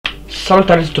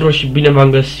Salutare tuturor și bine v-am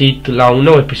găsit la un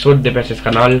nou episod de pe acest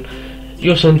canal.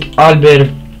 Eu sunt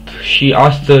Albert și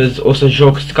astăzi o să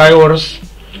joc Skywars.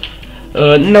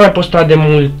 N-am mai postat de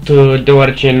mult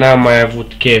deoarece n-am mai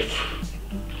avut chef.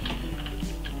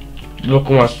 După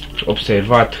cum ați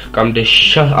observat, cam de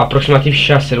aproximativ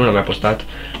 6 luni am mai postat.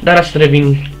 Dar astăzi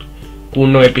revin cu un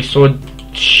nou episod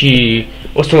și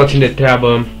o să mă țin de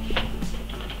treabă.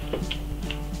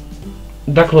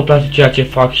 Dacă vă place ceea ce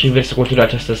fac și vreți să continui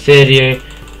această serie,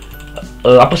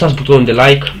 apăsați butonul de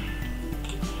like.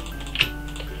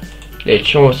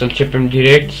 Deci o să începem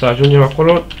direct, să ajungem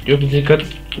acolo. Eu zic că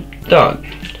da,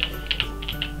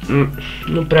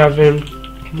 nu prea avem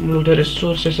multe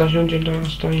resurse să ajungem, dar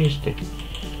asta este.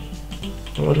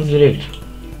 Mă duc direct.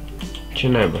 Ce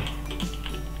naiba.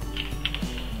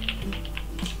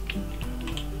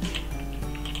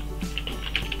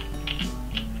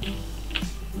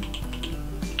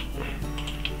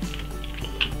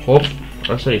 Hop,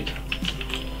 am sărit.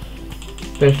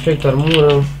 Perfect,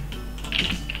 armură.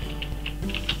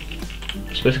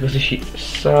 Sper să găsesc și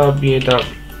sabie, dar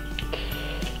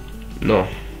nu,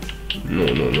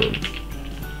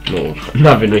 nu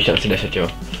avem noi șanse de așa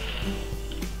ceva.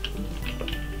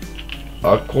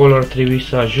 Acolo ar trebui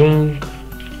să ajung.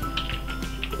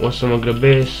 O să mă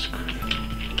grăbesc.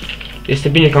 Este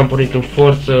bine că am pornit în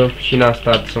forță și n-am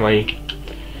stat să mai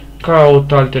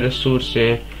caut alte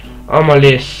resurse. Am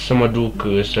ales să mă duc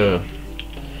să...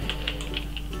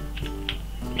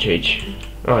 Ce aici?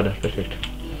 Ah, da, perfect.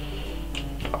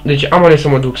 Deci am ales să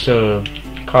mă duc să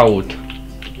caut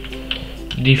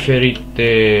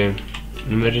diferite...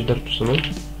 Nu merge doar să nu?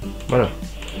 Ba da.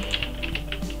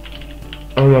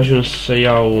 Am ajuns să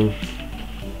iau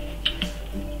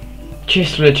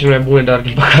chesturile cele mai bune, dar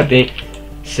din păcate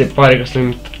se pare că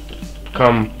sunt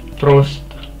cam prost,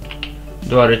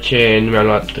 deoarece nu mi-am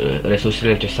luat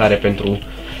resursele necesare pentru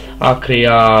a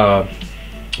crea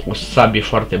o sabie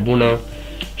foarte bună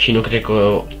și nu cred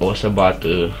că o să bat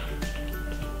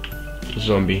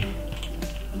zombie.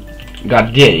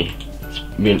 Gardienii,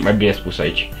 mai bine spus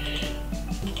aici.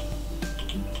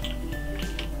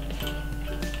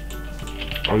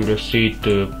 Am găsit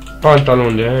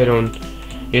pantalon de iron.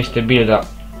 Este bine, dar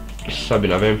sabie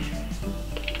n-avem.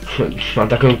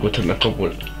 Atacăm cu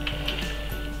târnăcopul.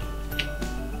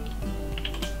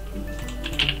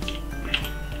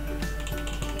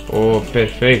 Oh,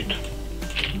 perfect.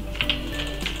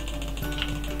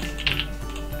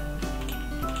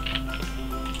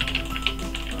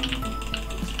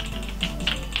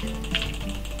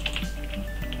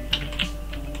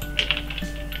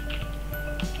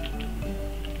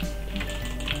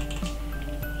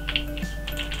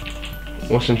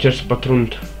 O să încerc să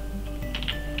pătrund.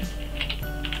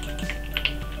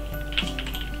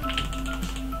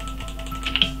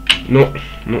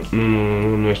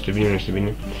 Nu este bine, nu este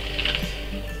bine.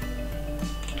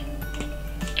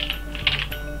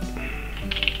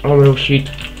 Am reușit.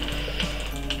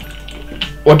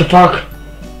 What the fuck?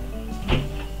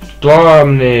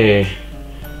 Doamne!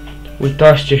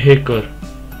 Uitați ce hacker.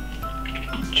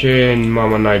 Ce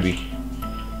mama naibii.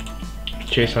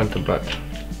 Ce s-a întâmplat?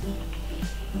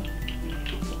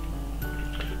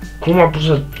 Cum a putut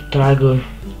să tragă,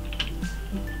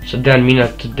 să dea în mine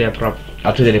atât de aproape,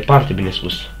 atât de departe, bine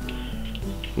spus.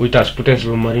 Uitați, putem să-l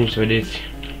urmărim, să vedeți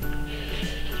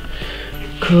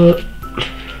că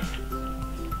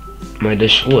mai dă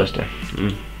și cu astea.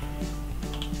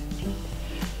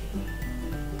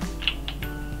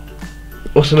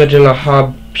 O să mergem la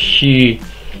hub și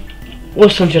o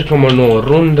să încercăm o nouă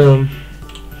rundă.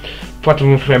 Poate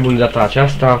vom fi mai bun de data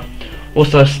aceasta. O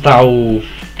să stau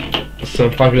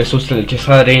să-mi fac resursele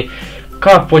necesare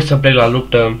ca apoi să plec la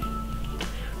luptă.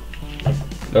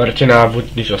 Deoarece n-am avut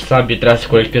nicio sabie, trebuia să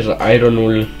colectez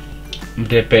ironul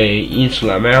de pe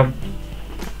insula mea.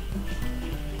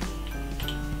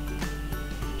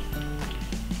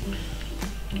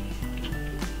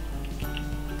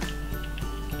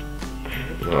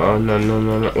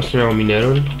 Nu, o să-mi iau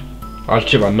minerul.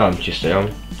 Altceva n-am ce să iau.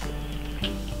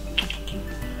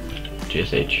 Ce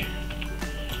este aici?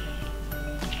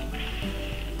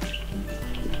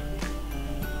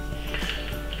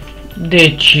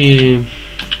 Deci,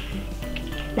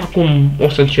 acum o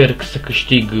să încerc să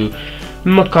câștig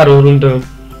măcar o rundă,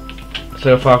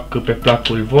 să fac pe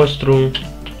placul vostru.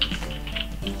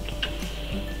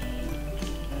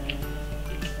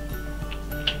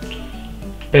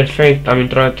 Perfect, am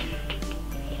intrat.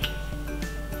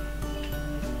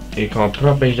 E cam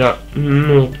aproape aici, dar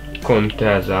nu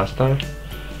contează asta.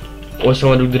 O să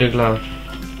mă duc direct la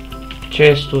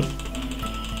chest-uri.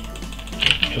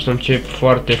 Și o să încep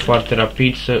foarte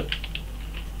rapid să...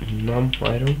 N-am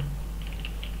iron?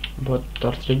 Bă,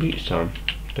 ar trebui să am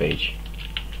pe aici.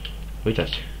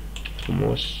 Uitați,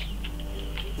 frumos.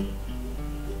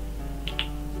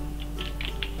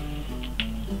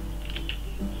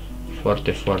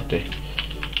 Foarte, foarte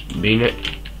bine.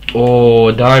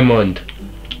 Oh, diamond!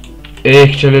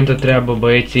 Excelentă treabă,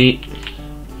 băieții!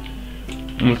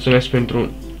 Mulțumesc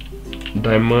pentru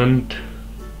diamond.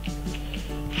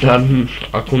 Dar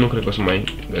acum nu cred că o să mai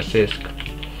găsesc.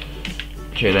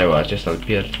 Ce naiba, acesta îl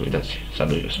pierd. Uitați, s-a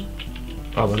dus jos.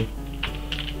 A, bă, nu.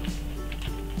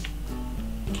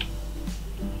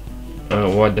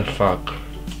 What the fuck?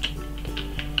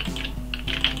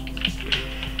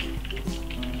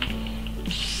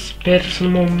 Sper să nu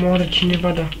mă omoare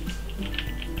cineva, da.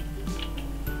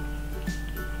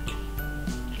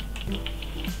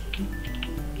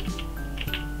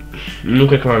 Nu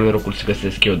cred că mai am norocul să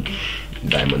găsesc eu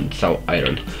diamond sau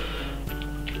iron.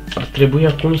 Ar trebui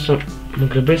acum să mă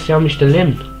grăbesc să iau niște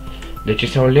lemn. De ce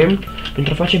să iau lemn?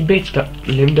 Pentru a face beți, dar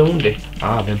lemn de unde?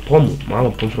 A, avem pomul. Mamă,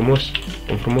 pom frumos.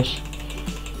 Pom frumos.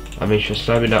 Avem și o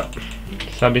sabie, dar...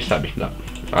 Sabie, da.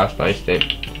 Asta este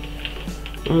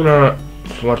una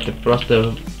foarte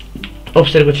proastă.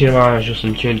 Observ că cineva jos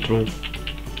în centru.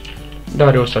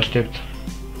 Dar eu o să aștept.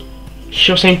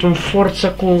 Și o să intru în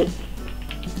forță cu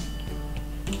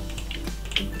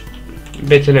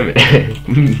bețele mele.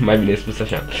 Mai bine spus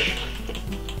așa.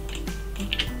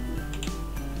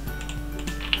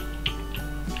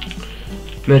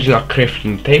 Mergem la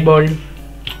crafting table.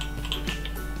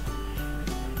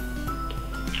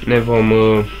 Ne vom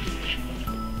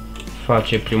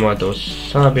face prima dată o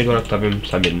sabie, doar atât avem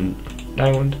sabie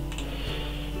diamond.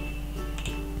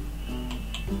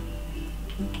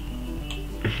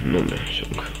 Nu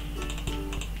mi-ajung.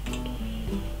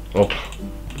 Opa,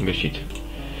 greșit.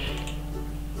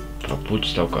 Papuci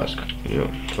sau cască? Eu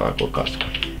fac o cască.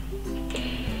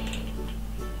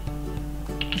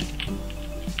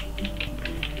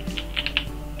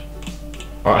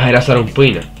 Hai, era să arunc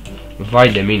pâine.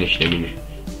 Vai de mine și de mine.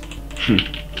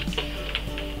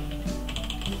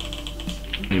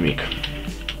 Nimic.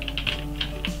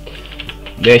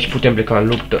 Deci putem pleca în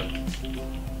luptă.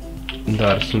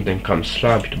 Dar suntem cam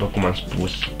slabi, după cum am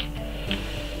spus.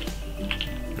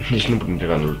 Deci nu putem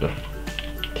pleca în luptă.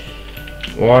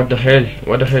 What the hell?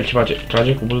 What the hell? Ce face?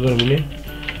 Trage cu bulgărul mine?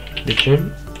 De ce?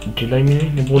 De la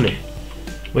mine? Nebune.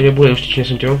 Băi, nebune, nu știi cine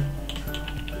sunt eu?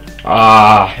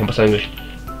 Aaaa, am pasat în greșit.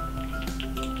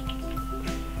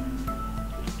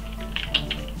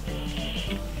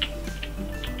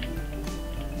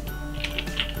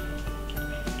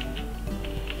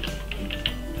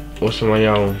 O să mai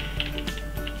iau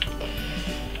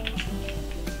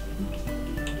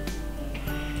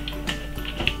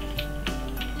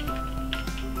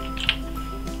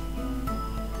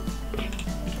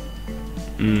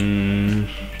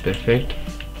perfect.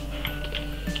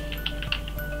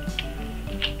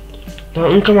 Dar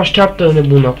încă mă așteaptă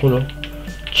nebun acolo.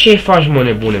 Ce faci, mă,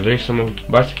 nebune? Vrei să mă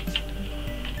bați?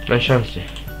 N-ai șanse.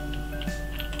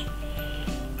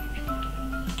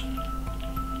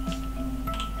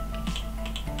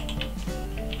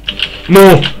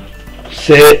 Nu!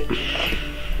 Se...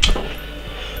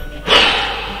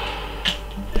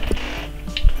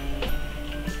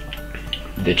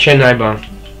 De ce naiba?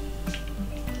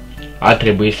 A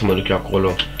trebuit să mă duc eu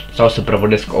acolo sau să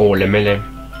prăvădesc ouăle mele,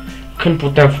 când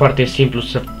puteam foarte simplu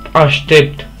să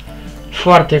aștept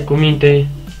foarte cu minte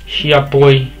și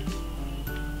apoi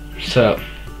să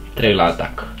trec la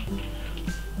atac.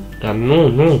 Dar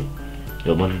nu.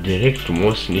 Eu mă duc direct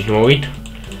frumos, nici nu mă uit.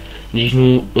 Nici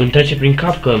nu îmi trece prin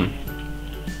cap că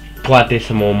poate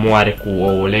să mă omoare cu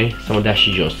ouăle, să mă dea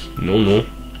și jos.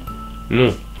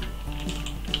 Nu.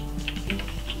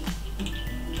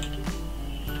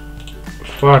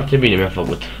 Foarte bine mi-a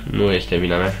făcut. Nu este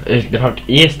vina mea. De fapt,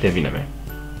 este vina mea.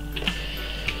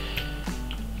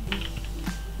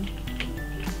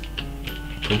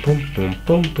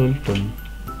 Pum.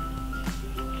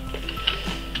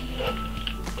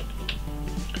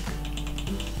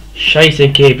 Și aici se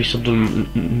încheie episodul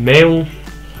meu.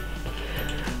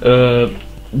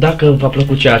 Dacă v-a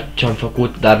plăcut ceea ce am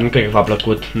făcut, dar nu cred că v-a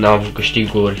plăcut, n-am avut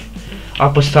câștiguri,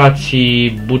 apăsați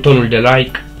butonul de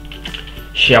like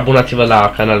și abonați-vă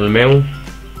la canalul meu.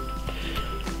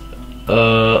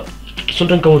 Sunt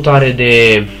în căutare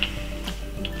de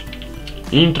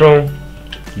intro,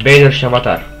 banner și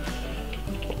avatar.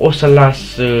 O să las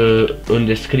în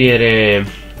descriere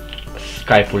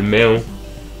Skype-ul meu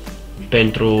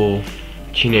pentru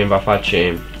cine va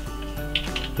face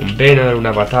un banner, un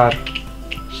avatar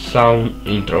sau un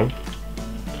intro.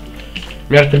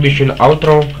 Mi-ar trebui și un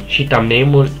outro și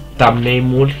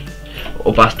thumbnail.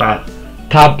 Opa, asta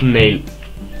thumbnail.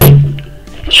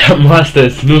 Ciao. am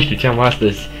astăzi? Nu știu ce am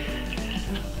astăzi.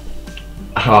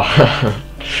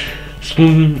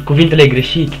 Spun cuvintele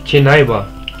greșit, ce naiba.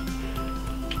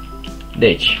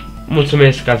 Deci,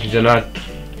 mulțumesc că ați vizionat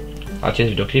acest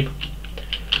videoclip.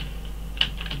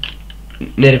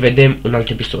 Ne revedem în alt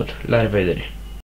episod. La revedere!